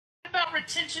about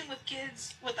retention with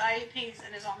kids with IEPs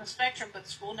and is on the spectrum, but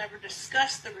school never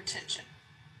discussed the retention.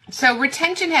 So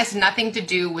retention has nothing to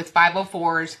do with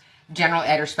 504's general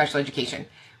ed or special education.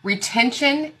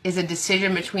 Retention is a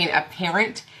decision between a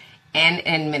parent and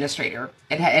an administrator.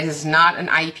 It is not an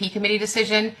IEP committee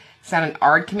decision. It's not an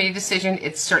ARD committee decision.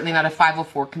 It's certainly not a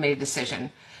 504 committee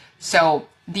decision. So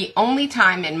the only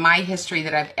time in my history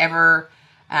that I've ever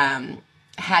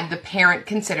had the parent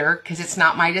consider, because it's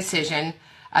not my decision,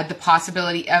 the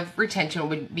possibility of retention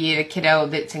would be a kiddo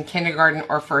that's in kindergarten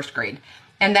or first grade.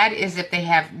 And that is if they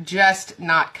have just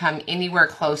not come anywhere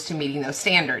close to meeting those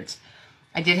standards.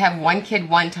 I did have one kid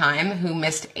one time who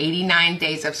missed 89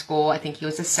 days of school. I think he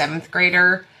was a 7th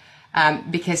grader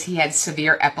because he had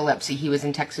severe epilepsy. He was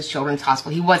in Texas Children's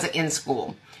Hospital. He wasn't in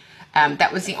school.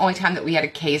 That was the only time that we had a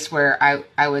case where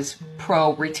I was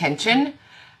pro-retention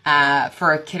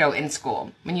for a kiddo in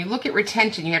school. When you look at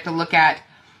retention, you have to look at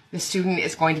the student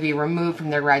is going to be removed from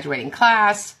their graduating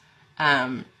class,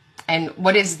 and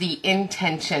what is the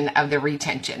intention of the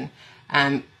retention.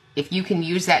 If you can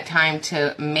use that time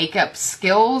to make up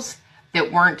skills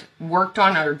that weren't worked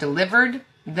on or delivered,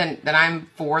 then I'm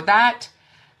for that.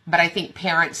 But I think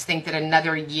parents think that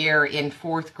another year in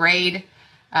 4th grade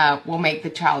will make the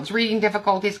child's reading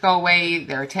difficulties go away,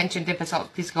 their attention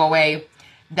difficulties go away.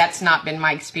 That's not been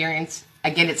my experience.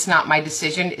 Again, it's not my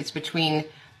decision. It's between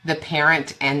the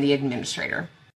parent and the administrator.